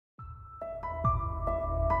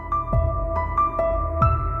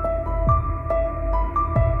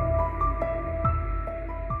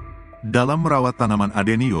Dalam merawat tanaman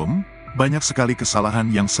adenium, banyak sekali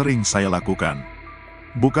kesalahan yang sering saya lakukan.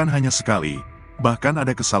 Bukan hanya sekali, bahkan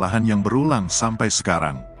ada kesalahan yang berulang sampai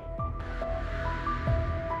sekarang.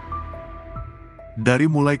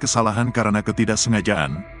 Dari mulai kesalahan karena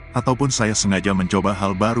ketidaksengajaan, ataupun saya sengaja mencoba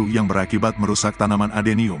hal baru yang berakibat merusak tanaman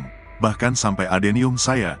adenium, bahkan sampai adenium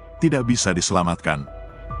saya tidak bisa diselamatkan.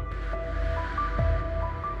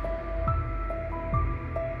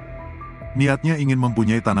 Niatnya ingin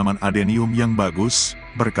mempunyai tanaman adenium yang bagus,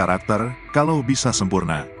 berkarakter, kalau bisa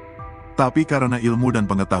sempurna. Tapi karena ilmu dan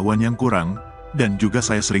pengetahuan yang kurang, dan juga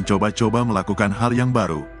saya sering coba-coba melakukan hal yang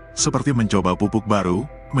baru, seperti mencoba pupuk baru,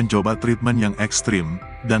 mencoba treatment yang ekstrim,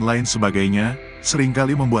 dan lain sebagainya,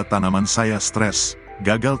 seringkali membuat tanaman saya stres,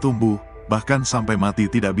 gagal tumbuh, bahkan sampai mati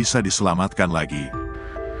tidak bisa diselamatkan lagi.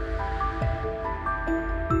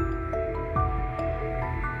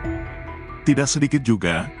 Tidak sedikit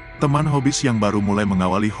juga teman hobis yang baru mulai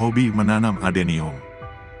mengawali hobi menanam adenium.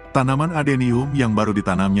 Tanaman adenium yang baru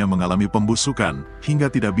ditanamnya mengalami pembusukan,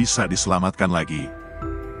 hingga tidak bisa diselamatkan lagi.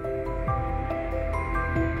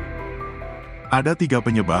 Ada 3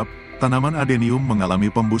 penyebab, tanaman adenium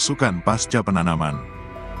mengalami pembusukan pasca penanaman.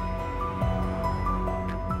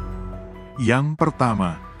 Yang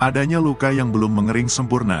pertama, adanya luka yang belum mengering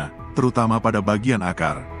sempurna, terutama pada bagian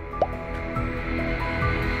akar.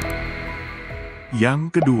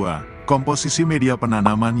 Yang kedua, komposisi media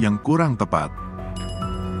penanaman yang kurang tepat.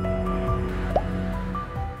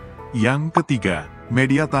 Yang ketiga,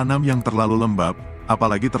 media tanam yang terlalu lembab,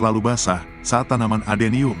 apalagi terlalu basah, saat tanaman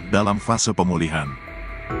adenium dalam fase pemulihan.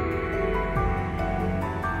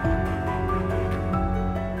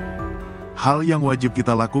 Hal yang wajib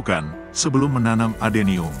kita lakukan sebelum menanam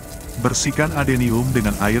adenium: bersihkan adenium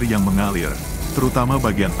dengan air yang mengalir, terutama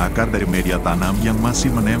bagian akar dari media tanam yang masih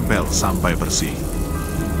menempel sampai bersih.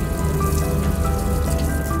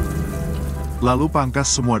 Lalu pangkas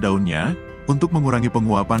semua daunnya, untuk mengurangi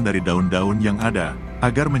penguapan dari daun-daun yang ada,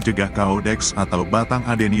 agar mencegah caudex atau batang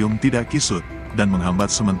adenium tidak kisut, dan menghambat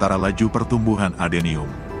sementara laju pertumbuhan adenium.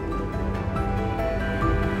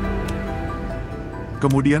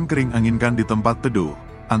 Kemudian kering anginkan di tempat teduh,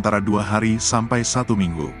 antara 2 hari sampai 1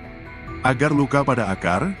 minggu. Agar luka pada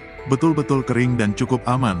akar betul-betul kering dan cukup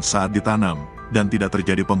aman saat ditanam, dan tidak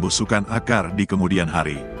terjadi pembusukan akar di kemudian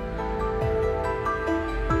hari.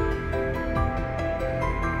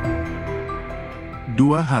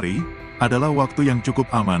 Dua hari adalah waktu yang cukup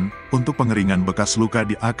aman untuk pengeringan bekas luka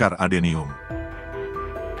di akar adenium.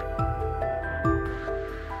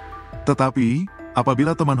 Tetapi,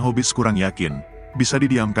 apabila teman hobis kurang yakin, bisa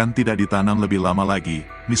didiamkan tidak ditanam lebih lama lagi,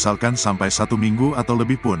 misalkan sampai 1 minggu atau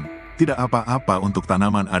lebih pun, tidak apa-apa untuk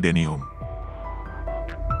tanaman adenium.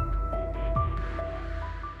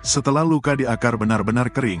 Setelah luka di akar benar-benar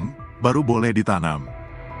kering, baru boleh ditanam.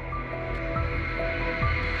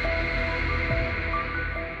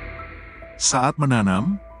 Saat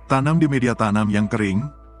menanam, tanam di media tanam yang kering,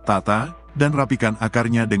 tata, dan rapikan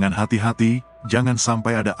akarnya dengan hati-hati, jangan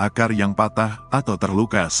sampai ada akar yang patah atau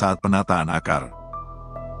terluka saat penataan akar.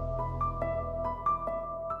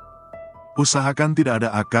 Usahakan tidak ada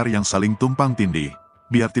akar yang saling tumpang tindih,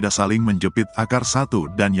 biar tidak saling menjepit akar satu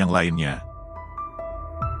dan yang lainnya.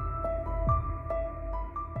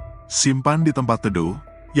 Simpan di tempat teduh,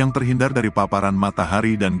 yang terhindar dari paparan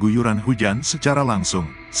matahari dan guyuran hujan secara langsung,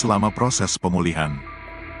 selama proses pemulihan.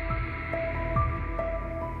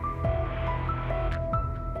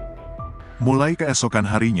 Mulai keesokan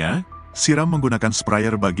harinya, siram menggunakan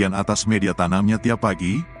sprayer bagian atas media tanamnya tiap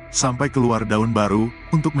pagi, sampai keluar daun baru,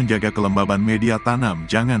 untuk menjaga kelembaban media tanam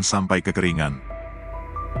jangan sampai kekeringan.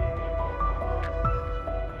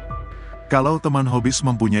 Kalau teman hobis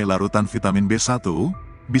mempunyai larutan vitamin B1,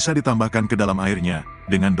 bisa ditambahkan ke dalam airnya,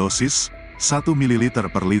 dengan dosis 1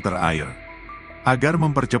 ml per liter air. Agar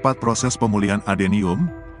mempercepat proses pemulihan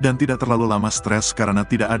adenium, dan tidak terlalu lama stres karena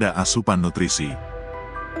tidak ada asupan nutrisi.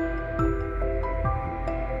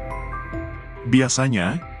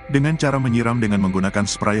 Biasanya, dengan cara menyiram dengan menggunakan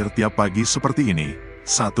sprayer tiap pagi seperti ini,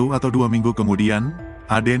 1 atau 2 minggu kemudian,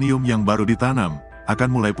 adenium yang baru ditanam, akan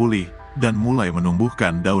mulai pulih, dan mulai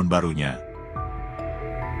menumbuhkan daun barunya.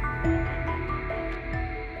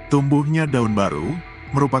 Tumbuhnya daun baru,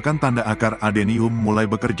 merupakan tanda akar adenium mulai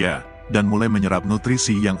bekerja, dan mulai menyerap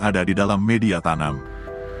nutrisi yang ada di dalam media tanam.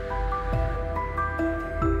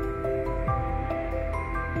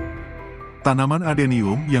 Tanaman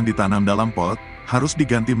adenium yang ditanam dalam pot, harus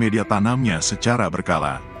diganti media tanamnya secara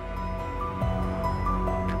berkala.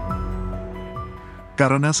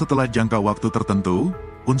 Karena setelah jangka waktu tertentu,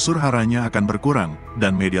 unsur haranya akan berkurang,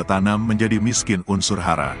 dan media tanam menjadi miskin unsur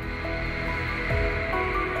hara.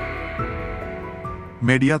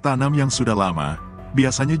 Media tanam yang sudah lama,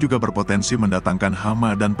 biasanya juga berpotensi mendatangkan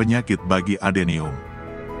hama dan penyakit bagi adenium.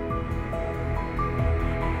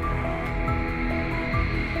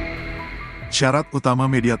 Syarat utama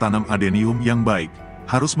media tanam adenium yang baik,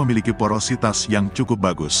 harus memiliki porositas yang cukup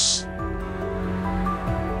bagus.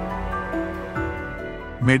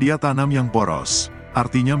 Media tanam yang poros,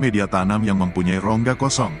 artinya media tanam yang mempunyai rongga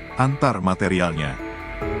kosong antar materialnya.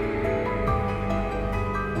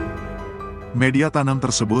 Media tanam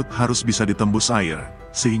tersebut harus bisa ditembus air,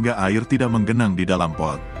 sehingga air tidak menggenang di dalam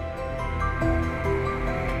pot.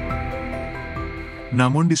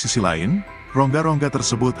 Namun di sisi lain, rongga-rongga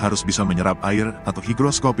tersebut harus bisa menyerap air atau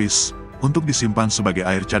higroskopis, untuk disimpan sebagai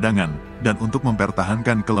air cadangan, dan untuk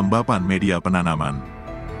mempertahankan kelembapan media penanaman.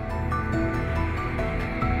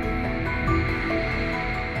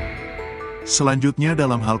 Selanjutnya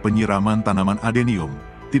dalam hal penyiraman tanaman adenium,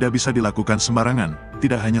 tidak bisa dilakukan sembarangan,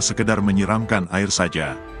 tidak hanya sekedar menyiramkan air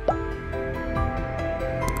saja.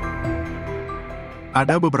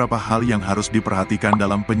 Ada beberapa hal yang harus diperhatikan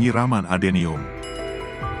dalam penyiraman adenium.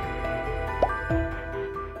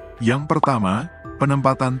 Yang pertama,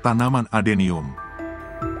 penempatan tanaman adenium.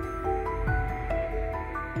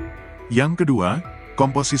 Yang kedua,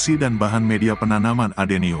 komposisi dan bahan media penanaman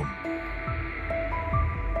adenium.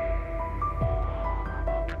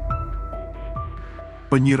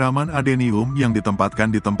 Penyiraman adenium yang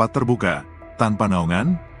ditempatkan di tempat terbuka, tanpa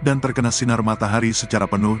naungan, dan terkena sinar matahari secara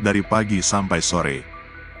penuh dari pagi sampai sore.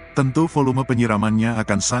 Tentu volume penyiramannya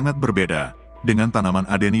akan sangat berbeda, dengan tanaman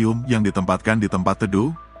adenium yang ditempatkan di tempat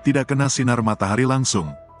teduh, tidak kena sinar matahari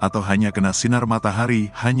langsung, atau hanya kena sinar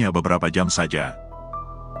matahari hanya beberapa jam saja.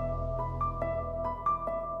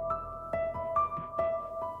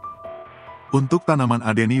 Untuk tanaman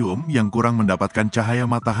adenium yang kurang mendapatkan cahaya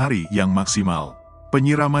matahari yang maksimal,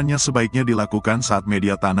 penyiramannya sebaiknya dilakukan saat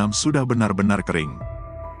media tanam sudah benar-benar kering.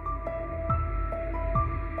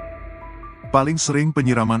 Paling sering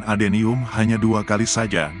penyiraman adenium hanya 2 kali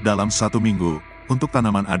saja dalam 1 minggu, untuk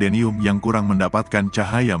tanaman adenium yang kurang mendapatkan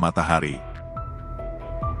cahaya matahari.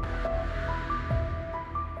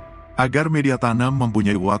 Agar media tanam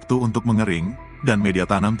mempunyai waktu untuk mengering, dan media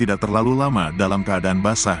tanam tidak terlalu lama dalam keadaan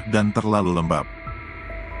basah dan terlalu lembab.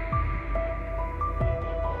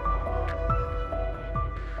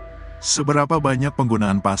 Seberapa banyak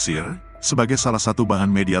penggunaan pasir, sebagai salah satu bahan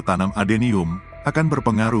media tanam adenium, akan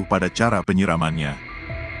berpengaruh pada cara penyiramannya.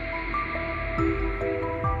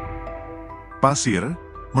 Pasir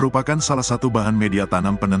merupakan salah satu bahan media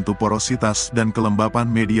tanam penentu porositas dan kelembapan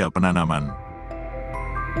media penanaman.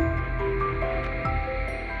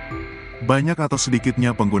 Banyak atau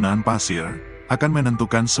sedikitnya penggunaan pasir akan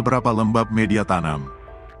menentukan seberapa lembab media tanam.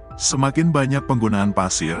 Semakin banyak penggunaan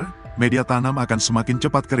pasir, media tanam akan semakin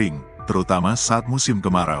cepat kering, terutama saat musim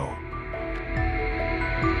kemarau.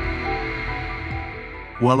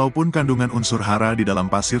 Walaupun kandungan unsur hara di dalam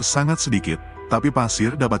pasir sangat sedikit, tapi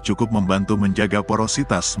pasir dapat cukup membantu menjaga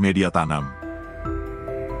porositas media tanam.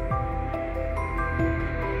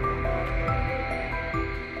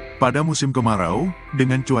 Pada musim kemarau,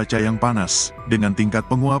 dengan cuaca yang panas, dengan tingkat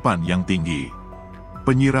penguapan yang tinggi,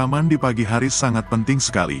 penyiraman di pagi hari sangat penting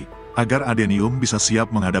sekali, agar adenium bisa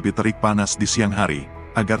siap menghadapi terik panas di siang hari,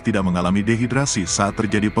 agar tidak mengalami dehidrasi saat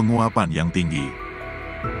terjadi penguapan yang tinggi.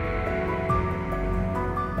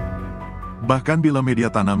 Bahkan bila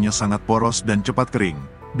media tanamnya sangat poros dan cepat kering,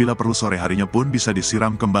 bila perlu sore harinya pun bisa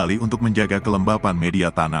disiram kembali untuk menjaga kelembapan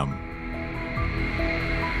media tanam.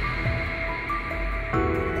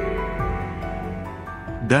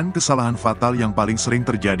 Dan kesalahan fatal yang paling sering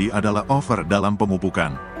terjadi adalah over dalam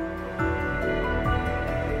pemupukan.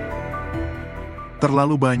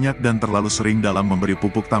 Terlalu banyak dan terlalu sering dalam memberi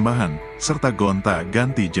pupuk tambahan, serta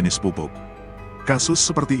gonta-ganti jenis pupuk. Kasus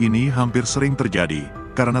seperti ini hampir sering terjadi,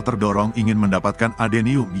 karena terdorong ingin mendapatkan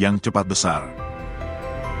adenium yang cepat besar.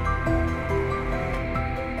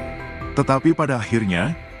 Tetapi pada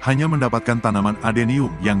akhirnya, hanya mendapatkan tanaman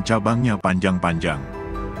adenium yang cabangnya panjang-panjang.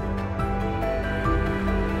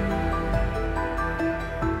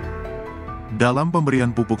 Dalam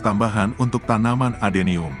pemberian pupuk tambahan untuk tanaman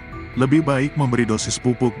adenium, lebih baik memberi dosis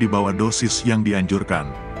pupuk di bawah dosis yang dianjurkan.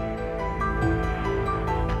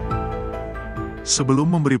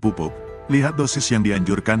 Sebelum memberi pupuk, lihat dosis yang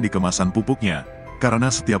dianjurkan di kemasan pupuknya,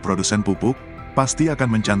 karena setiap produsen pupuk pasti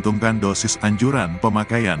akan mencantumkan dosis anjuran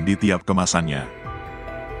pemakaian di tiap kemasannya.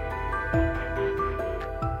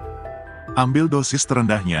 Ambil dosis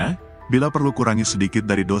terendahnya, bila perlu kurangi sedikit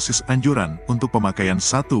dari dosis anjuran untuk pemakaian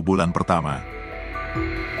 1 bulan pertama.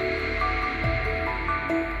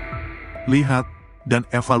 Lihat, dan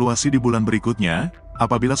evaluasi di bulan berikutnya,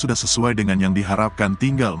 apabila sudah sesuai dengan yang diharapkan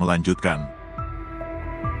tinggal melanjutkan.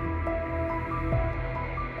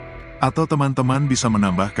 Atau teman-teman bisa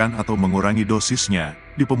menambahkan atau mengurangi dosisnya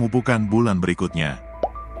di pemupukan bulan berikutnya.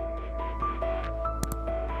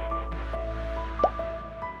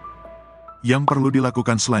 Yang perlu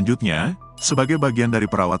dilakukan selanjutnya, sebagai bagian dari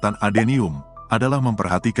perawatan adenium, adalah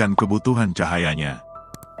memperhatikan kebutuhan cahayanya.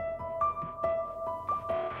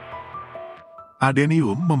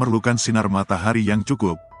 Adenium memerlukan sinar matahari yang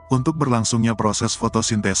cukup untuk berlangsungnya proses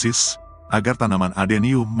fotosintesis, agar tanaman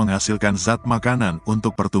adenium menghasilkan zat makanan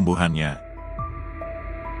untuk pertumbuhannya.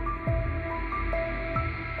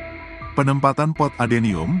 Penempatan pot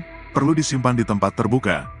adenium perlu disimpan di tempat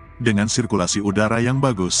terbuka, dengan sirkulasi udara yang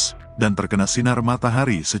bagus, dan terkena sinar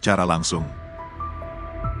matahari secara langsung.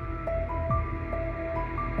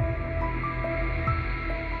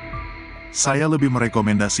 Saya lebih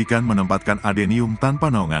merekomendasikan menempatkan adenium tanpa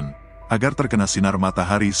naungan, agar terkena sinar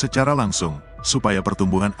matahari secara langsung, supaya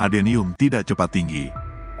pertumbuhan adenium tidak cepat tinggi.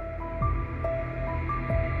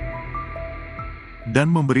 Dan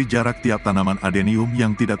memberi jarak tiap tanaman adenium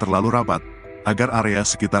yang tidak terlalu rapat, agar area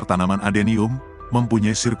sekitar tanaman adenium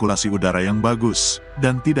mempunyai sirkulasi udara yang bagus,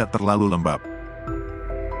 dan tidak terlalu lembab.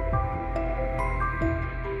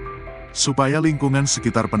 Supaya lingkungan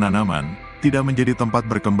sekitar penanaman tidak menjadi tempat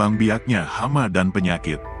berkembang biaknya hama dan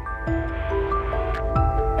penyakit.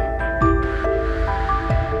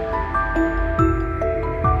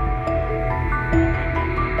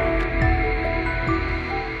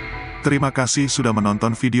 Terima kasih sudah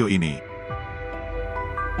menonton video ini.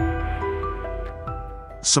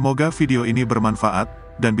 Semoga video ini bermanfaat,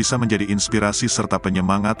 dan bisa menjadi inspirasi serta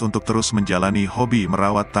penyemangat untuk terus menjalani hobi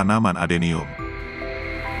merawat tanaman adenium.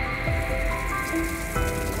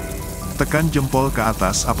 Tekan jempol ke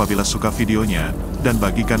atas apabila suka videonya, dan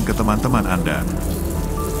bagikan ke teman-teman Anda.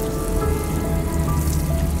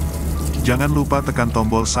 Jangan lupa tekan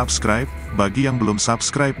tombol subscribe, bagi yang belum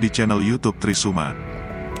subscribe di channel YouTube Trishuma.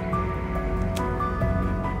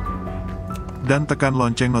 Dan tekan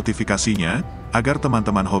lonceng notifikasinya, agar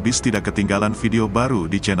teman-teman hobis tidak ketinggalan video baru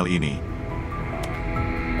di channel ini.